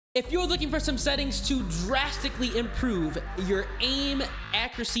If you're looking for some settings to drastically improve your aim,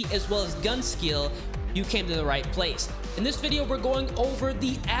 accuracy, as well as gun skill, you came to the right place. In this video, we're going over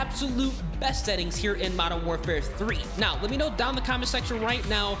the absolute best settings here in Modern Warfare 3. Now, let me know down in the comment section right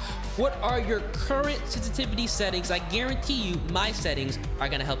now, what are your current sensitivity settings? I guarantee you my settings are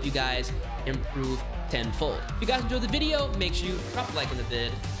gonna help you guys improve tenfold. If you guys enjoyed the video, make sure you drop a like on the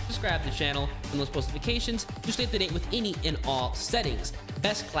vid, subscribe to the channel, and those post notifications to stay up to date with any and all settings,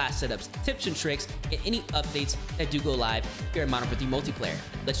 best class setups, tips and tricks, and any updates that do go live here in Modern Warfare 3 multiplayer.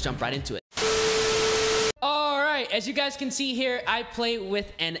 Let's jump right into it. All right, as you guys can see here, I play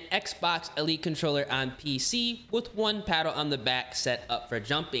with an Xbox Elite controller on PC with one paddle on the back set up for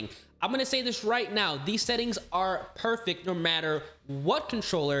jumping. I'm gonna say this right now, these settings are perfect no matter what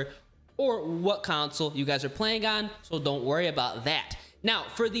controller or what console you guys are playing on, so don't worry about that. Now,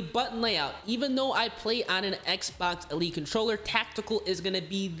 for the button layout, even though I play on an Xbox Elite controller, tactical is gonna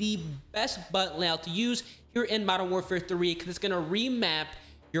be the best button layout to use here in Modern Warfare 3 because it's gonna remap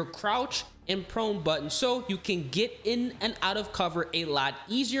your crouch and prone button so you can get in and out of cover a lot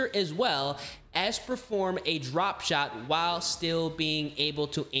easier, as well as perform a drop shot while still being able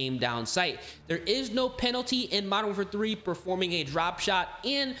to aim down sight. There is no penalty in Modern Warfare 3 performing a drop shot,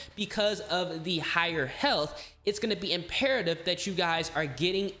 and because of the higher health, it's going to be imperative that you guys are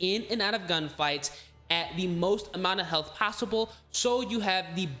getting in and out of gunfights at the most amount of health possible so you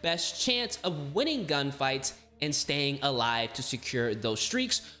have the best chance of winning gunfights and staying alive to secure those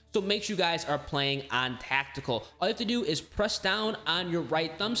streaks. So make sure you guys are playing on tactical. All you have to do is press down on your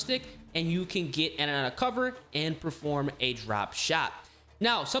right thumbstick and you can get in and out of cover and perform a drop shot.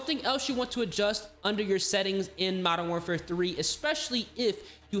 Now, something else you want to adjust under your settings in Modern Warfare 3, especially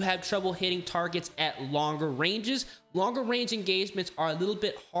if you have trouble hitting targets at longer ranges. Longer range engagements are a little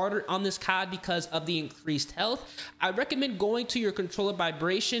bit harder on this COD because of the increased health. I recommend going to your controller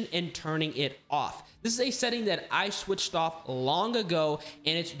vibration and turning it off. This is a setting that I switched off long ago,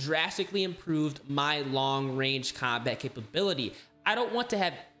 and it's drastically improved my long range combat capability. I don't want to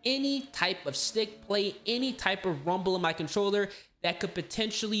have any type of stick play, any type of rumble in my controller that could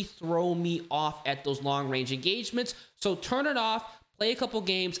potentially throw me off at those long range engagements. So turn it off, play a couple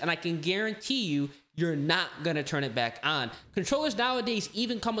games, and I can guarantee you, you're not gonna turn it back on. Controllers nowadays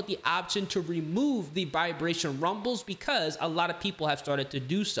even come with the option to remove the vibration rumbles because a lot of people have started to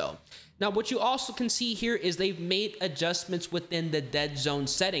do so. Now, what you also can see here is they've made adjustments within the dead zone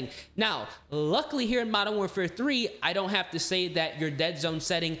setting. Now, luckily here in Modern Warfare 3, I don't have to say that your dead zone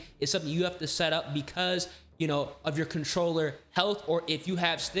setting is something you have to set up because, you know, of your controller health, or if you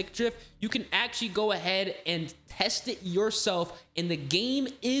have stick drift, you can actually go ahead and test it yourself, and the game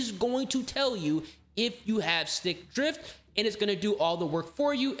is going to tell you if you have stick drift, and it's going to do all the work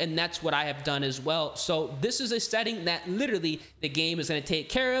for you, and that's what I have done as well. So this is a setting that literally the game is going to take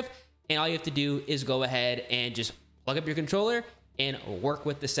care of, and all you have to do is go ahead and just plug up your controller and work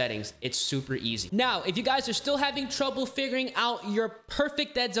with the settings. It's super easy. Now, if you guys are still having trouble figuring out your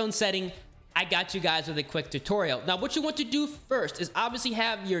perfect dead zone setting, I got you guys with a quick tutorial. Now, what you want to do first is obviously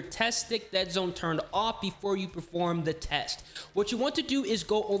have your test stick dead zone turned off before you perform the test. What you want to do is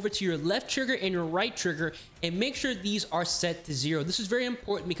go over to your left trigger and your right trigger and make sure these are set to 0. This is very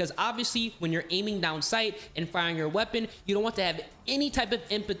important because obviously when you're aiming down sight and firing your weapon, you don't want to have any type of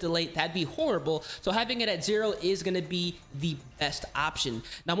input delay. That'd be horrible. So having it at 0 is going to be the best option.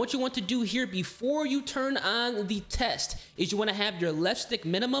 Now, what you want to do here before you turn on the test is you want to have your left stick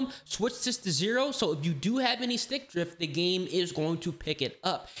minimum, switch this to 0. So if you do have any stick drift, the game is going to pick it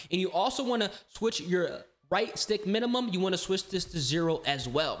up. And you also want to switch your right stick minimum. You want to switch this to 0 as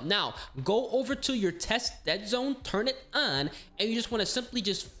well. Now, go over to your test dead zone, turn it on, and you just want to simply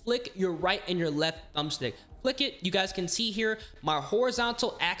just flick your right and your left thumbstick. Flick it. You guys can see here, my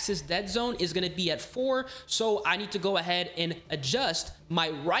horizontal axis dead zone is going to be at 4. So I need to go ahead and adjust my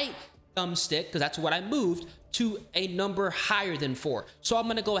right thumbstick, because that's what I moved, to a number higher than 4. So I'm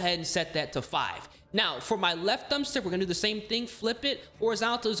going to go ahead and set that to 5. Now, for my left thumbstick, we're going to do the same thing. Flip it.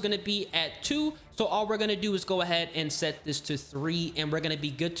 Horizontal is going to be at 2. So all we're going to do is go ahead and set this to 3, and we're going to be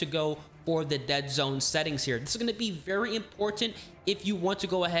good to go for the dead zone settings here. This is going to be very important if you want to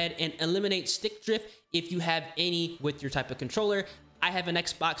go ahead and eliminate stick drift if you have any with your type of controller. I have an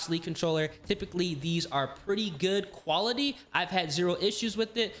Xbox Elite controller. Typically, these are pretty good quality. I've had 0 issues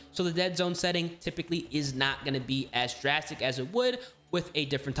with it. So the dead zone setting typically is not going to be as drastic as it would with a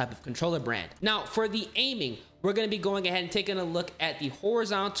different type of controller brand. Now, for the aiming, we're going to be going ahead and taking a look at the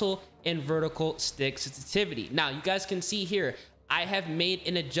horizontal and vertical stick sensitivity. Now, you guys can see here, I have made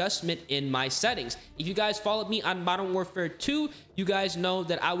an adjustment in my settings. If you guys followed me on Modern Warfare 2, you guys know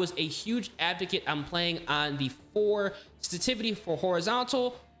that I was a huge advocate on playing on the 4 sensitivity for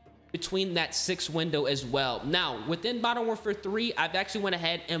horizontal between that 6 window as well. Now, within Modern Warfare 3, I've actually went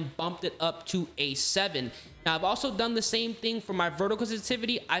ahead and bumped it up to a 7. Now, I've also done the same thing for my vertical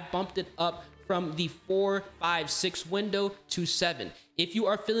sensitivity. I've bumped it up from the 4, 5, 6 window to 7. If you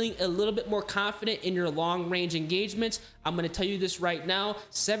are feeling a little bit more confident in your long range engagements, I'm going to tell you this right now,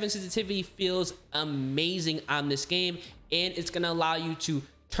 7 sensitivity feels amazing on this game, and it's going to allow you to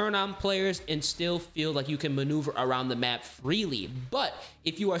turn on players and still feel like you can maneuver around the map freely. But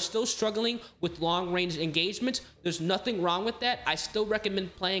if you are still struggling with long range engagements, there's nothing wrong with that. I still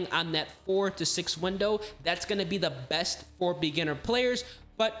recommend playing on that 4 to 6 window. That's going to be the best for beginner players.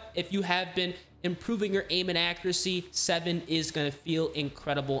 But if you have been improving your aim and accuracy, 7 is going to feel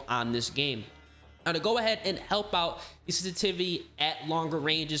incredible on this game. Now, to go ahead and help out the sensitivity at longer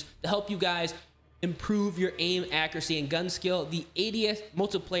ranges, to help you guys improve your aim accuracy and gun skill, the ADS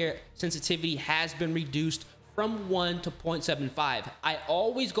multiplayer sensitivity has been reduced from 1 to 0.75. I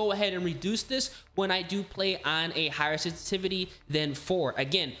always go ahead and reduce this when I do play on a higher sensitivity than 4.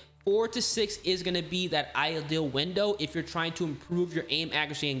 Again, 4 to 6 is going to be that ideal window if you're trying to improve your aim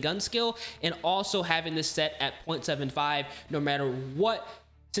accuracy and gun skill, and also having this set at 0.75 no matter what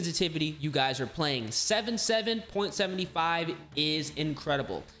sensitivity you guys are playing. 7.7, 0.75 is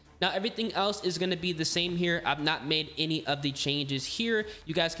incredible. Now, everything else is going to be the same here. I've not made any of the changes here.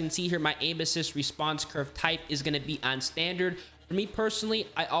 You guys can see here my aim assist response curve type is going to be on standard. For me personally,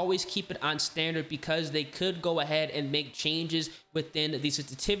 I always keep it on standard because they could go ahead and make changes within the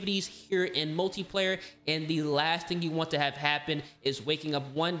sensitivities here in multiplayer, and the last thing you want to have happen is waking up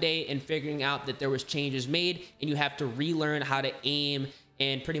one day and figuring out that there was changes made and you have to relearn how to aim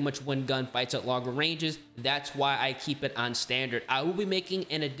and pretty much win gunfights at longer ranges. That's why I keep it on standard. I will be making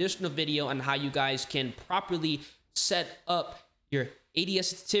an additional video on how you guys can properly set up your ADS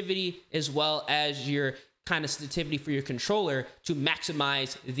sensitivity as well as your kind of sensitivity for your controller to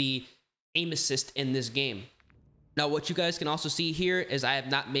maximize the aim assist in this game. Now, what you guys can also see here is I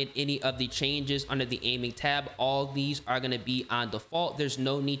have not made any of the changes under the aiming tab. All these are going to be on default. There's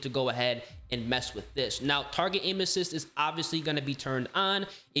no need to go ahead and mess with this. Now, target aim assist is obviously going to be turned on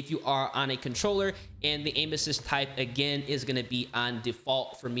if you are on a controller, and the aim assist type again is going to be on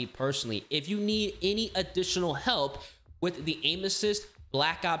default for me personally. If you need any additional help with the aim assist,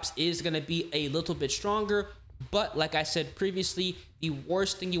 Black Ops is going to be a little bit stronger. But like I said previously, the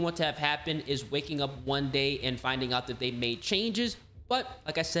worst thing you want to have happen is waking up one day and finding out that they made changes. But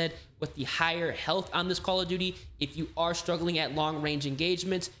like I said, with the higher health on this Call of Duty, if you are struggling at long range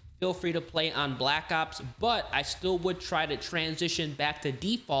engagements, feel free to play on Black Ops. But I still would try to transition back to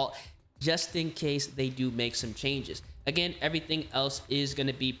default just in case they do make some changes. Again, everything else is going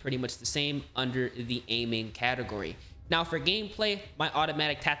to be pretty much the same under the aiming category. Now, for gameplay, my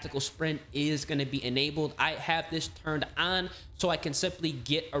automatic tactical sprint is going to be enabled. I have this turned on so I can simply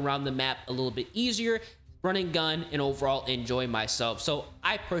get around the map a little bit easier, run and gun, and overall enjoy myself. So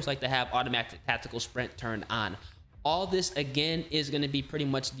I personally like to have automatic tactical sprint turned on. All this, again, is going to be pretty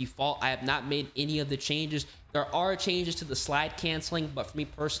much default. I have not made any of the changes. There are changes to the slide canceling, but for me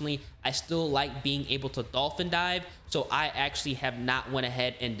personally, I still like being able to dolphin dive, so I actually have not went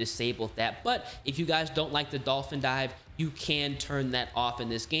ahead and disabled that. But if you guys don't like the dolphin dive, you can turn that off in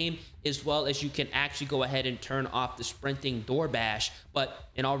this game, as well as you can actually go ahead and turn off the sprinting door bash. But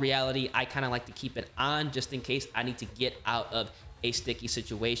in all reality, I kind of like to keep it on just in case I need to get out of a sticky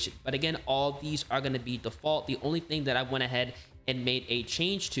situation. But again, all these are going to be default. The only thing that I went ahead and made a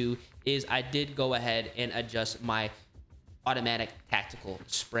change to is I did go ahead and adjust my automatic tactical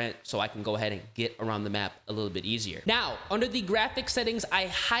sprint so I can go ahead and get around the map a little bit easier. Now, under the graphic settings, I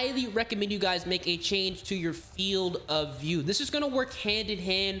highly recommend you guys make a change to your field of view. This is going to work hand in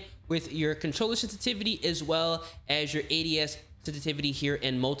hand with your controller sensitivity as well as your ADS sensitivity here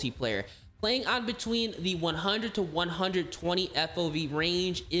in multiplayer. Playing on between the 100 to 120 FOV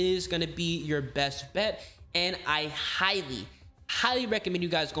range is going to be your best bet, and I highly recommend you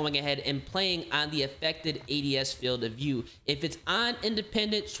guys going ahead and playing on the affected ADS field of view. If it's on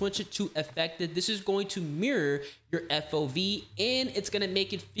independent, switch it to affected. This is going to mirror your FOV, and it's going to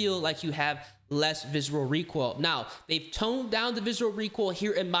make it feel like you have less visual recoil. Now, they've toned down the visual recoil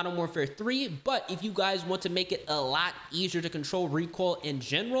here in Modern Warfare 3, but if you guys want to make it a lot easier to control recoil in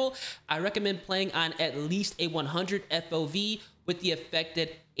general, I recommend playing on at least a 100 FOV with the affected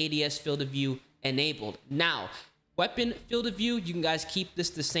ADS field of view enabled. Now, weapon field of view, you can guys keep this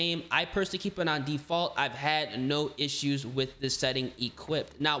the same. I personally keep it on default. I've had no issues with this setting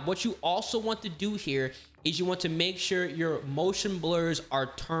equipped. Now, what you also want to do here is you want to make sure your motion blurs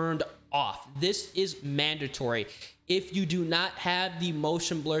are turned off. This is mandatory. If you do not have the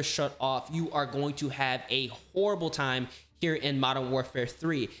motion blur shut off, you are going to have a horrible time here in Modern Warfare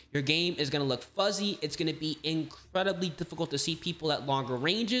 3. Your game is going to look fuzzy. It's going to be incredibly difficult to see people at longer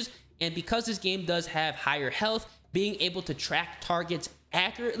ranges. And because this game does have higher health, being able to track targets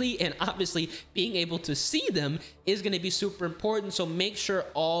accurately and obviously being able to see them is going to be super important. So make sure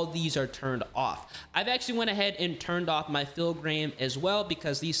all these are turned off. I've actually went ahead and turned off my filigrane as well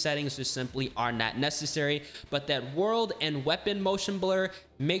because these settings just simply are not necessary. But that world and weapon motion blur,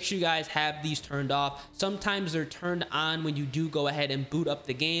 make sure you guys have these turned off. Sometimes they're turned on when you do go ahead and boot up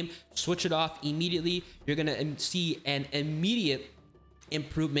the game. Switch it off immediately. You're going to see an immediate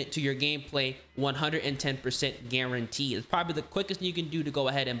improvement to your gameplay, 110% guaranteed. It's probably the quickest thing you can do to go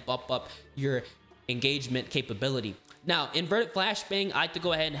ahead and bump up your engagement capability. Now, inverted flashbang, I like to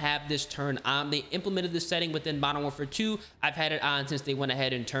go ahead and have this turned on. They implemented this setting within Modern Warfare 2. I've had it on since they went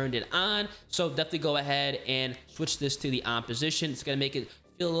ahead and turned it on. So definitely go ahead and switch this to the on position. It's going to make it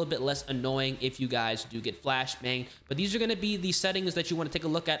feel a little bit less annoying if you guys do get flashbang. But these are going to be the settings that you want to take a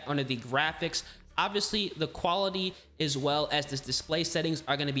look at under the graphics. Obviously, the quality as well as this display settings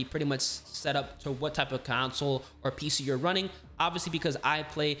are going to be pretty much set up to what type of console or PC you're running. Obviously, because I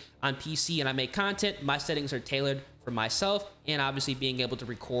play on PC and I make content, my settings are tailored for myself and obviously being able to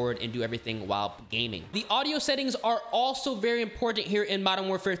record and do everything while gaming. The audio settings are also very important here in Modern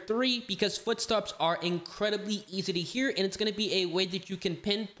Warfare 3 because footsteps are incredibly easy to hear, and it's going to be a way that you can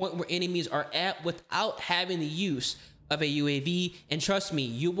pinpoint where enemies are at without having the use of a UAV. And trust me,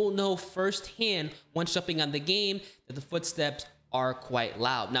 you will know firsthand once jumping on the game that the footsteps are quite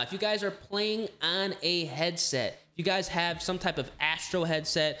loud. Now, if you guys are playing on a headset, if you guys have some type of Astro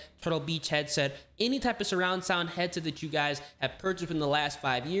headset, Turtle Beach headset, any type of surround sound headset that you guys have purchased in the last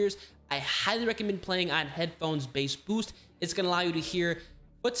 5 years, I highly recommend playing on headphones bass boost. It's going to allow you to hear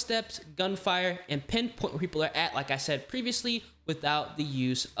footsteps, gunfire, and pinpoint where people are at, like I said previously, without the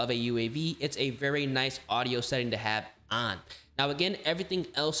use of a UAV. It's a very nice audio setting to have on. Now, again, everything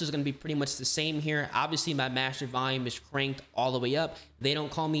else is going to be pretty much the same here. Obviously, my master volume is cranked all the way up. They don't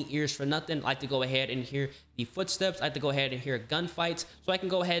call me ears for nothing. I like to go ahead and hear the footsteps. I like to go ahead and hear gunfights, so I can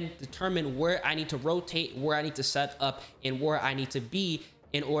go ahead and determine where I need to rotate, where I need to set up, and where I need to be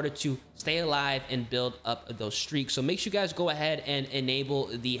in order to stay alive and build up those streaks. So make sure you guys go ahead and enable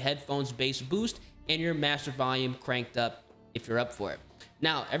the headphones bass boost and your master volume cranked up if you're up for it.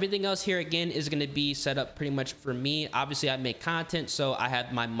 Now, everything else here again is going to be set up pretty much for me. Obviously, I make content, so I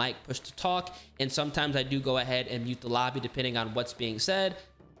have my mic pushed to talk, and sometimes I do go ahead and mute the lobby depending on what's being said,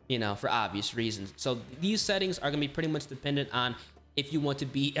 you know, for obvious reasons. So these settings are going to be pretty much dependent on if you want to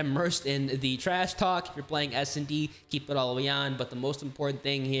be immersed in the trash talk. If you're playing S&D, keep it all the way on. But the most important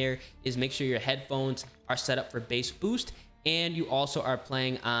thing here is make sure your headphones are set up for bass boost, and you also are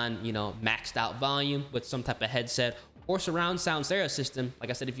playing on, you know, maxed out volume with some type of headset or surround sound stereo system, like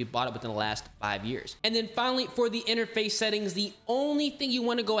I said, if you bought it within the last 5 years. And then finally, for the interface settings, the only thing you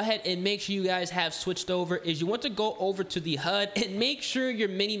want to go ahead and make sure you guys have switched over is you want to go over to the HUD and make sure your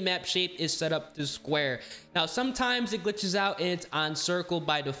mini map shape is set up to square. Now, sometimes it glitches out and it's on circle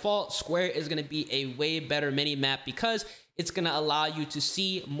by default. Square is going to be a way better mini map because it's going to allow you to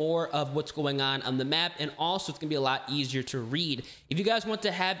see more of what's going on the map, and also it's going to be a lot easier to read. If you guys want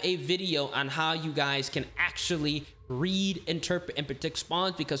to have a video on how you guys can actually read, interpret, and predict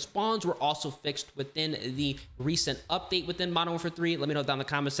spawns, because spawns were also fixed within the recent update within Modern Warfare 3, let me know down in the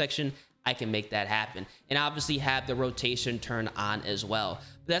comment section. I can make that happen, and obviously have the rotation turn on as well.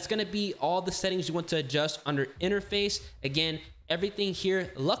 But that's going to be all the settings you want to adjust under interface. Again, everything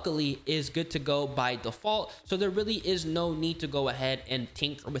here luckily is good to go by default, so there really is no need to go ahead and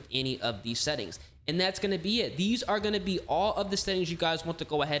tinker with any of these settings. And that's going to be it. These are going to be all of the settings you guys want to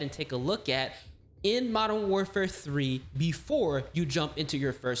go ahead and take a look at in Modern Warfare 3 before you jump into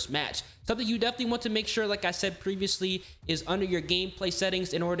your first match. Something you definitely want to make sure, like I said previously, is under your gameplay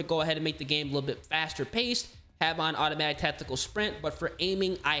settings in order to go ahead and make the game a little bit faster paced. Have on automatic tactical sprint, but for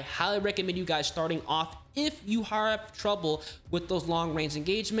aiming, I highly recommend you guys starting off, if you have trouble with those long range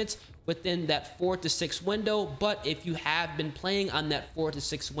engagements, within that 4 to 6 window. But if you have been playing on that 4 to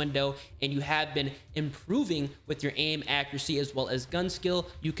 6 window and you have been improving with your aim accuracy as well as gun skill,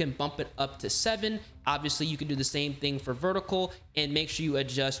 you can bump it up to 7. Obviously, you can do the same thing for vertical, and make sure you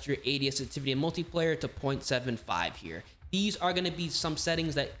adjust your ADS sensitivity in multiplayer to 0.75 here. These are going to be some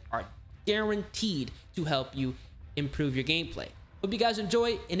settings that are guaranteed to help you improve your gameplay. Hope you guys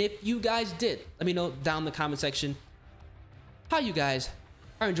enjoy, and if you guys did, let me know down in the comment section how you guys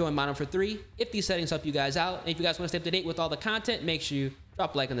are enjoying Modern Warfare 3, if these settings help you guys out. And if you guys want to stay up to date with all the content, make sure you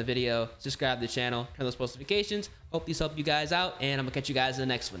drop a like on the video, subscribe to the channel, turn those post notifications. Hope these help you guys out, and I'm gonna catch you guys in the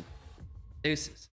next one. Deuces.